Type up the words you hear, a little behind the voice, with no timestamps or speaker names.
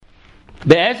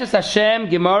Be'ezus Hashem,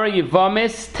 Gemara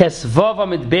Yevamos, Tesvav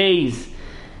Amid Beis.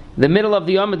 The middle of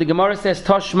the Yom, the Gemara says,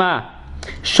 Toshma.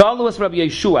 Shalu es Rabbi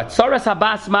Yeshua. Tzoras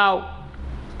Habas Mao.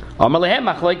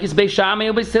 Amalehem, Achloikis Beis Shammai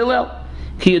u Beis Hillel.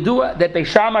 Ki Yadua, that Beis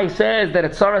Shammai says that a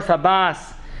Tzoras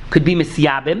Habas could be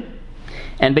Misyabim.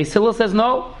 And Beis Hillel says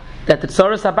no, that the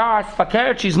Tzoras Habas,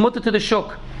 Fakeret, she's mutter to the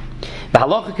Shuk.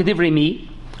 V'halocha Kedivri Mi.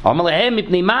 Amalehem,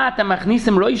 Mipnei Mat,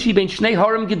 Amachnisim Roishi, Ben Shnei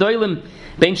Horim Gedoilim.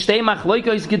 Ben Shtei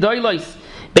Machloikos Gedoilos.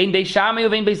 Ben Beis Shammai u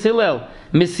Ben Beis Hillel.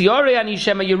 Misyore ani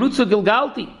Shema Yerutzu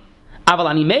Gilgalti. אבל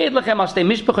אני מעיד לכם על שתי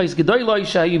משפחות גדולות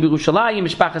שהיו בירושלים,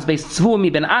 משפחת בית צבוע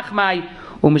מבן אחמי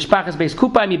ומשפחת בית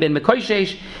קופאי מבן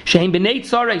מקוישש, שהם בני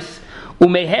צורס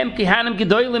ומהם כהנים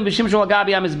גדולים ושימשו על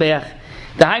גבי המזבח.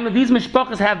 These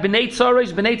mishpachas have bnei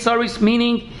tzoros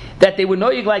meaning that they were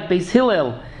noyig like Beis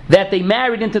Hillel, that they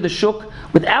married into the shuk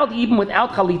without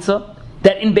chalitza,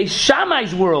 that in Beis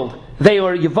Shammai's world they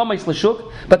were Yevamos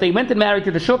l'shuk, but they went and married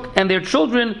to the shuk, and their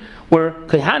children were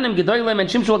Kehanim Gedolim and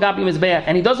Shimshul Gabi Mizbeach.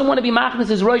 And he doesn't want to be machnas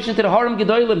his roish into the Haram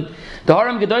Gedolim. The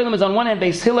Haram Gedolim is on one hand,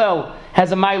 Beis Hillel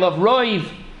has a mile of roiv.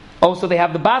 Also they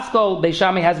have the Baskol. Beis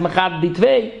Shammai has Machad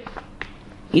Ditvei.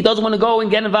 He doesn't want to go and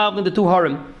get involved in the two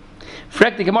Haram.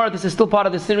 Frek the Gemara, this is still part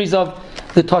of the series of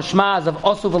the Toshmas of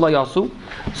Osu v'lo Yosu.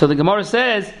 So the Gemara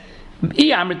says,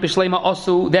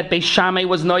 that Beis Shammai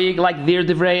was noyig like their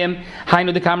Devreim,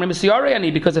 Hainu de Kamri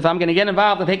Misyariani, because if I'm going to get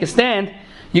involved and take a stand,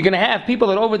 you're going to have people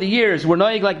that over the years were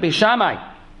noyig like Beis Shammai,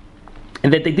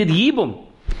 and that they did Yibum,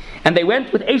 and they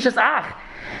went with Eishes Ach,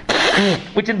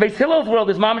 which in Beis Hillel's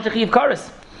world is Mamash Achiv Karas.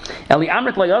 Eli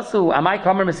Amrit Lo Yosu, Amai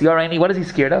Kamri Misyariani, what is he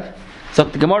scared of? So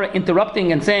the Gemara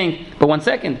interrupting and saying, but 1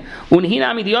 second,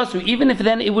 even if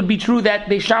then it would be true that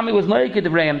Beis Shammai was noyig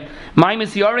Devrayim, my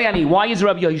Misyariani, why is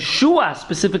Rabbi Yeshua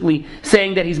specifically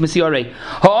saying that he's Misyari?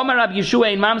 Ha'omar Rabbi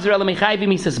Yeshua in Mamzer el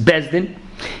Mechayvim, he says Bezdin.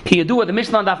 Ki Yadua, the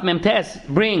Mishnah Daf Memtes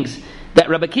brings that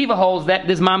Rabbi Kiva holds that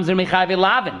this Mamzer Mechayvi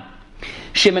Lavin.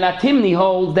 Shimon Atimni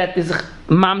holds that this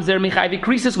Mamzer Mechayvi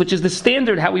Krisis, which is the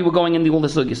standard how we were going in the old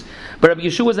sugis. But Rabbi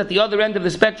Yeshua is at the other end of the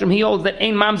spectrum. He holds that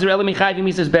Ein Mamzer El Mechayvi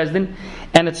Misas Bezdin,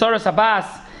 and at Tzoras Abbas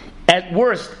at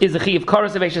worst is a chi of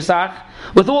Karas of Eshesach.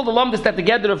 With all the lumdus that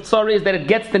together of Tzora is that it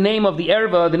gets the name of the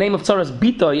Erva, the name of Tzora's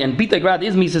Bitoy, and Bitoy Grad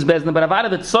is Misas Bezdin, but Avada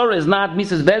the Tzora is not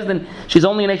Misas Bezdin, she's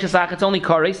only an Eshesach, it's only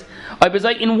Kares.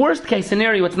 In worst case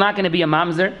scenario, it's not going to be a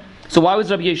Mamzer. So why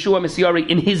was Rabbi Yeshua Misyari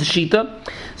in his shita?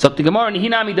 So the Gemara,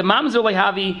 Nihinami, the Mamzer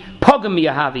lehavi, pogam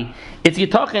miyahavi. It's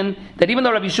Yitochin that even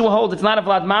though Rabbi Yeshua holds it's not a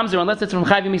Vlad Mamzer, unless it's from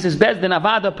Chayvi Misas Bezdin,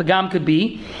 Avada, Pagam could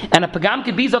be. And a Pagam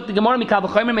could be, Zok the Gemara, Mikal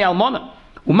v'choymer me almona.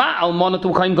 Uma almona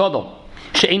to Chaim Godol.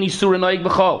 She'eni surah noig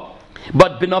b'chol.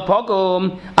 But b'no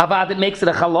pogam, Avada, it makes it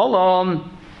a chalolom.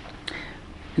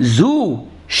 Zu,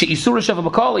 she'isura shava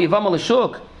b'chol, Yevam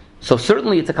al-shuk. So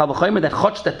certainly it's a Kal v'choymer that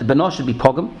chotch that the b'no should be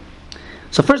pogam.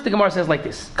 So first the Gemara says like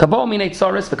this: Kabo minei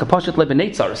tzaris v'kapashet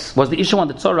lebenei tzaris. Was the issue on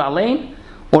the tzara alein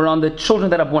or on the children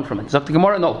that are born from it? So the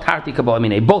Gemara, no, tarti kabo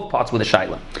minei. Both parts with a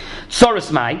shaila.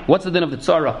 Tzaris mai. What's the din of the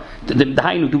tzara? The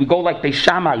hainu. Do we go like Beis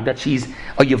Shammai that she's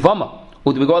a yevama,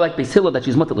 or do we go like Beis Hillel that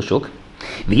she's mutter l'shuk?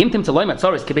 The imtim tzaloim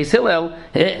tzaris ke Beis Hillel.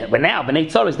 But now benei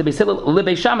tzaris the Beis Hillel le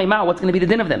Beis Shammai ma. What's going to be the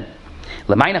din of them?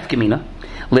 L'may nafkamina.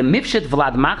 Lemifshet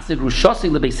vlad machzir rushosi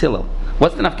lebeis Hillel.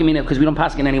 What's the nafkamina? Because we don't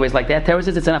pass in any ways like that. Terror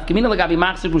says it's a nafkamina legabi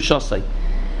machzir rushosi.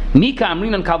 Mika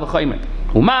amrinan kal v'choymer.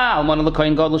 Uma almona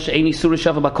lekoyin gadol she'eni surah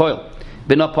shava b'koil.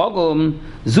 B'na pogum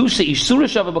zu she'ish surah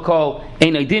shava b'koil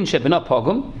ein oidin she b'na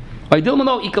pogum. Oidil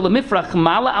mano ikal lemifrach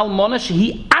mala almona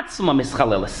shehi atzma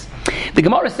mischalelis. The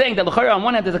Gemara is saying that on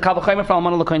one hand there's a kal v'choymer for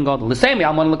almona lekoyin gadol. The same way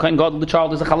almona lekoyin gadol, the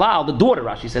child is a halal, the daughter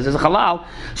Rashi says is a halal.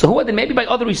 So who are they? Maybe by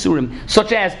other isurim,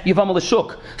 such as Yevam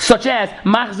l'shuk, such as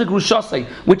machzik rushosai,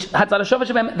 which that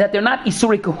they're not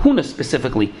isuri kahuna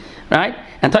specifically, right?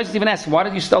 And Taisus even asks, why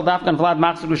did you still dafkan vlad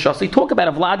machzik rushosai? Talk about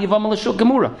a vlad Yevam l'shuk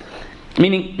gemura.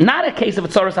 Meaning, not a case of a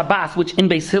tzaras Abbas, which in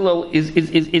Beis Hillel is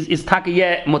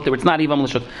takayeh mutter. It's not Yevam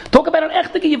l'shuk. Talk about an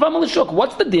echtike Yevam l'shuk.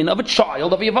 What's the din of a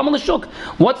child of a Yevam l'shuk?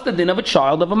 What's the din of a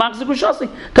child of a Machzik Rushasi?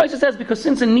 Taisa says because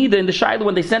since in Nida in the Shiloh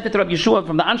when they sent it to Rabbi Yeshua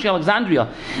from the Anshe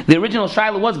Alexandria, the original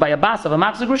Shiloh was by Abbas of a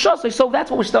Machzik Rushasi. So that's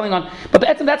what we're studying on. But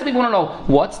that's what we want to know.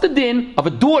 What's the din of a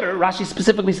daughter? Rashi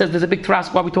specifically says there's a big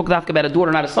trask why we talk about a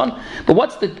daughter, not a son. But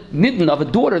what's the din of a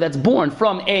daughter that's born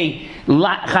from a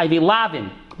Chayvi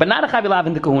Lavin? But not a Chayvi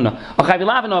Lavin de Kahuna. A Chayvi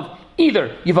Lavin of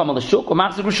either Yevam l'shuk or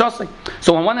Machzik Rushasi.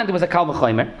 So on one hand there was a Kal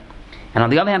v'choymer, and on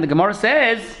the other hand the Gemara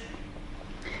says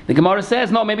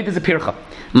no, maybe there's a pircha.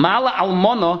 Mala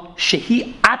almono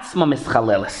shehi atzma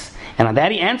mischaleles. And on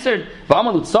that he answered,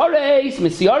 V'amalu tzareis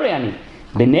misyariani.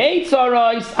 B'nei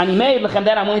tzareis ani meid lechem,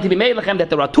 that I'm willing to be made lechem, that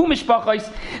there are two mishpachos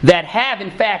that have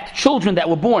in fact children that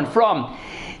were born from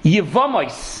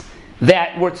Yevamos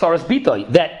that were tzaras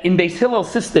bitoy, that in Beis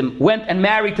Hillel's system went and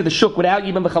married to the shuk without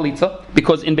even b'chalitza,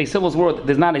 because in Beis Hillel's world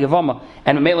there's not a Yevama,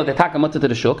 and a mela detaka mutter to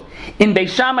the shuk. In Beis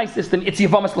Shammai's system, it's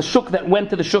Yevamos l'shuk that went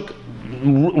to the shuk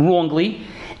wrongly,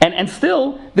 and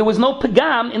still there was no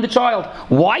pagam in the child.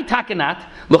 Why takanat?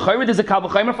 L'chayre there's a kal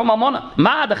v'chaymer from almana.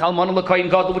 Ma the almana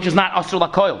l'koyin gadol, which is not asur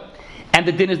l'koil. And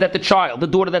the din is that the child, the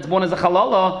daughter that's born as a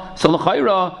halala, so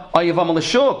l'chayra, a Yevama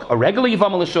l'shuk, a regular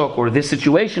Yevama l'shuk, or this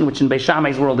situation, which in Beis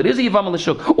Shammai's world it is a Yevama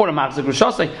l'shuk, or a machzor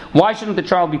rishasei. Why shouldn't the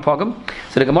child be pagam?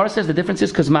 So the Gemara says the difference is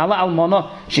because mala almana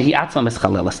shehi atzma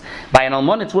mischalelas. By an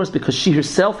almana it's worse because she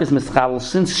herself is mischalel.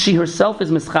 Since she herself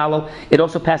is mischalel, it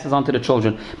also passes on to the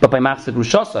children. But by machzor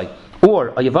rishasei or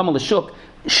a Yevama l'shuk,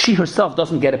 she herself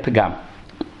doesn't get a pagam.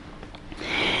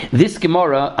 This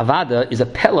Gemara Avada is a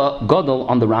Pella Godel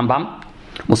on the Rambam.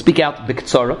 We'll speak out the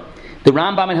Ketzara. The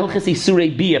Rambam in Hilchos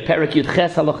Isurei Bia, Perek Yud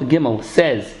Ches Halacha Gimel,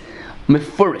 says,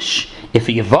 Mefurish, if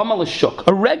a Yevama l'shuk,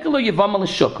 a regular Yevama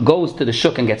l'shuk, goes to the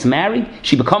shuk and gets married,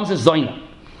 she becomes a Zoina.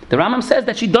 The Rambam says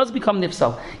that she does become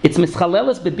nifsal. It's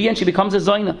mischalelas bebi, and she becomes a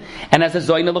zoina. And as a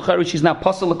zoina l'chari, she's now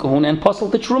pasal l'kahuna and pasal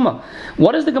to truma.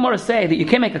 What does the Gemara say that you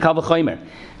can't make a kal v'chaymer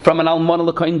from an almana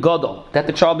l'koyin gadol, that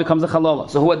the child becomes a chalala?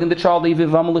 So who had in the child the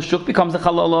Yevama l'shuk becomes a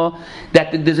chalala?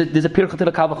 That there's a pircha to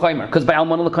the kal v'chaymer, because by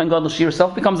almana l'koyin gadol she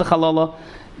herself becomes a chalala.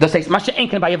 Does say masha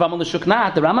ain't by Yevama l'shuk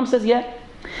not? The Rambam says yeah.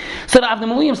 So the Avnei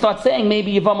Miluim starts saying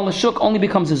maybe Yevama l'shuk only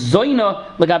becomes a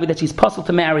zoina l'gavi, that she's puzzled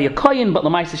to marry a koyin, but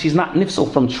l'maisa she's not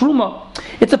nifsal from truma.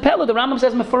 It's a pella. The Rambam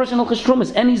says mefurish in Hilchos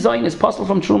Trumas, any zoin is puzzled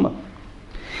from truma.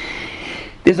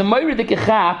 There's a moira de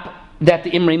kechap that the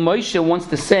Imrei Moshe wants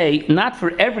to say, not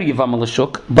for every Yevama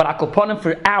l'shuk, but akoponim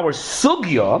for our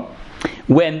sugya,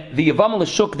 when the Yevama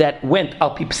l'shuk that went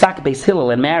al pi psak Beis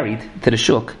Hillel and married to the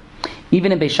shuk.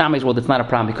 Even in Beis Shammai's world, it's not a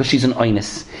problem because she's an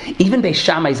oinus. Even Beis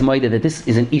Shammai's moida that this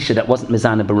is an isha that wasn't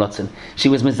mezana berotzen. She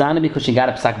was mezana because she got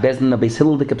a psak bezdin, a Beis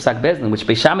Hillel dik a psak bezdin, which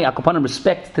Beis Shammai akopanim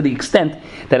respects to the extent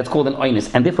that it's called an oinus,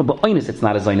 and therefore by oinus it's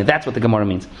not a zoina. That's what the Gemara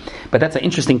means. But that's an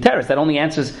interesting terrace that only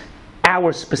answers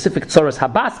our specific tzoras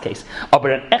habas case. But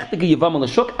an echtige Yevama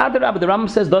l'shuk, adarab, the Rambam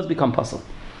says does become puzzle.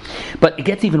 But it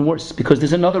gets even worse because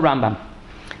there's another Rambam.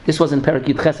 This was in Perek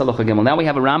Yud Ches Halacha Gimel. Now we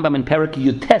have a Rambam in Perek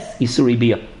Yud Tes Isurei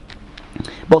Bia.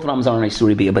 Both Rambams are in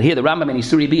Isurei Bia, but here the Rambam in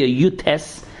Isurei Bia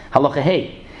Yutes Halacha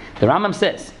Hey. The Rambam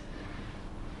says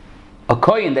a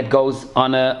kohen that goes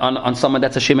on someone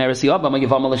that's a shemeres yabam a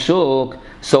Yevama l'shuk.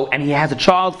 So and he has a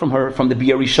child from the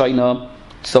Bia Rishayna.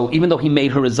 So even though he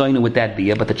made her a zoina with that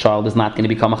bia, but the child is not going to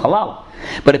become a halal.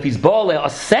 But if he's baaleh a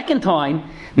second time,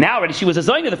 now already she was a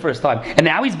zoina the first time, and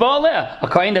now he's baaleh, a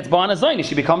kohen that's born a zoina,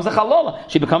 she becomes a halala.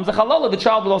 She becomes a halala. The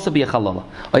child will also be a halala.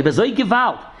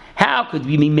 How could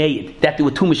we be made that there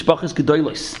were two mishpachas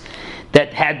gedolos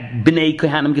that had bnei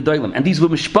kohanim gedolim, and these were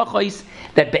mishpachos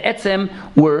that be'etzem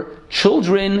were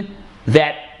children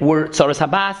that were tzaras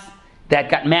habas, that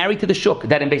got married to the shuk,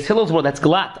 that in Beis Hillel's world, that's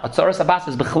galat. Atzaras Abbas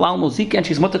is b'chalal mozika, and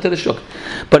she's mutter to the shuk.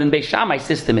 But in Beis Shammai's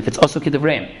system, if it's also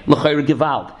kidavreim, l'chayr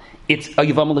gevald, it's a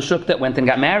Yevama l'shuk that went and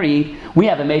got married, we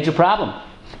have a major problem.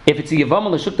 If it's a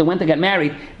Yevama l'shuk that went and got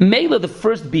married, Mela, the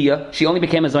first bia, she only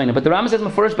became a zoina. But the Rambam says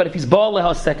first, but if he's Baal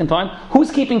Leha a second time,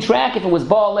 who's keeping track if it was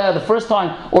Baal Leha the first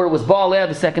time or it was Baal Leha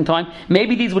the second time?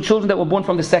 Maybe these were children that were born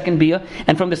from the second bia,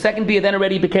 and from the second bia then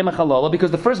already became a halala,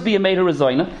 because the first bia made her a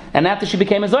zoina, and after she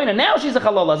became a zoina, now she's a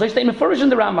halala. So I stay mefurish in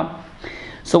the Rambam.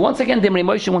 So once again, the Imrei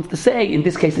Moshe wants to say, in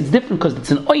this case it's different because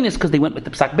it's an oinus, because they went with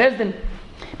the psak bezdin.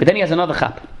 But then he has another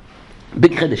chap.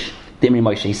 Big chiddush, the Imrei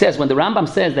Moshe. He says when the Rambam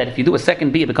says that if you do a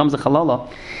second bia, it becomes a halala,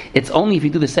 it's only if you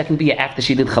do the second bia after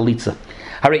she did chalitza.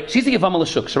 Alright, she's a Yevama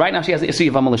l'shuk. So right now she has a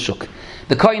Yevama l'shuk.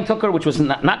 The kohen took her, which was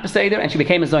not beseder, and she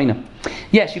became a zoina.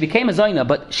 Yeah, she became a zoina,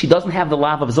 but she doesn't have the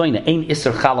lav of zoina. Ein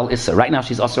iser chal al iser. Right now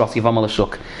she's asr al Yevama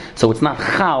l'shuk. So it's not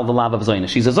chal the lav of zoina.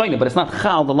 She's a zoina, but it's not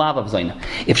chal the lav of zoina.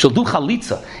 If she'll do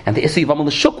chalitza and the iser Yevama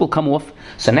l'shuk will come off,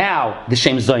 so now the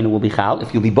shem zoina will be chal.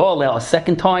 If you'll be baal a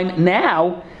second time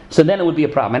now, so then it would be a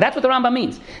problem. And that's what the Rambam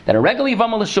means. That a regular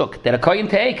Yevama l'shuk, that a kohen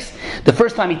takes, the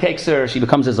first time he takes her, she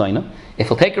becomes a zoina. If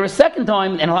he'll take her a second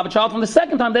time, and he'll have a child from the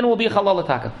second time, then it will be a halal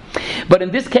ataka. But in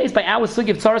this case, by our sugi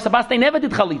of Tzaras Abbas, they never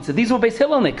did chalitza. These were Beis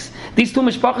Hillelniks. These two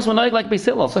mishpachas were not like Beis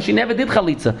Hillel, so she never did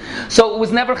chalitza. So it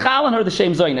was never chal on her, the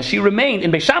shem zoina. She remained,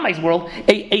 in Beis Shammai's world,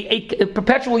 a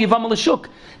perpetual Yevama l'shuk.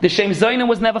 The shem zoina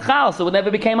was never chal, so it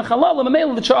never became a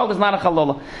halal. The child is not a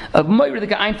halal. A moira the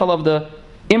einfall of the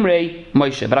Imrei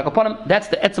Moshe. But Akaponim, that's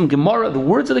the etzem Gemara. The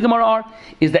words of the Gemara are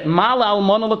is that Mala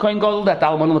Almana l'kohen gadol, that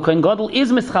Almana l'kohen gadol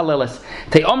is mischaleles.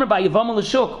 Te'omer by Yevama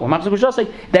l'shuk, or Machzor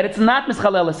B'shasei, that it's not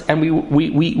mischaleles. And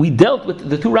we dealt with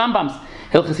the two Rambams,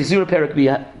 Hilchos Isurei Perek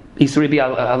Bia, Isurei Bia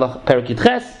Perek Yud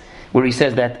Ches, where he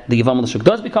says that the Yevamos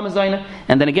does become a Zaina,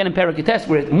 and then again in Parakutes,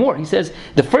 where more, he says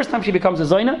the first time she becomes a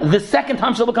Zaina, the second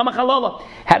time she'll become a Chalala.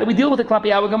 How do we deal with the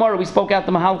Klapi Awa Gemara? We spoke out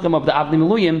the Mahalchim of the Avnei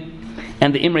Miluyim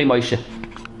and the Imrei Moshe.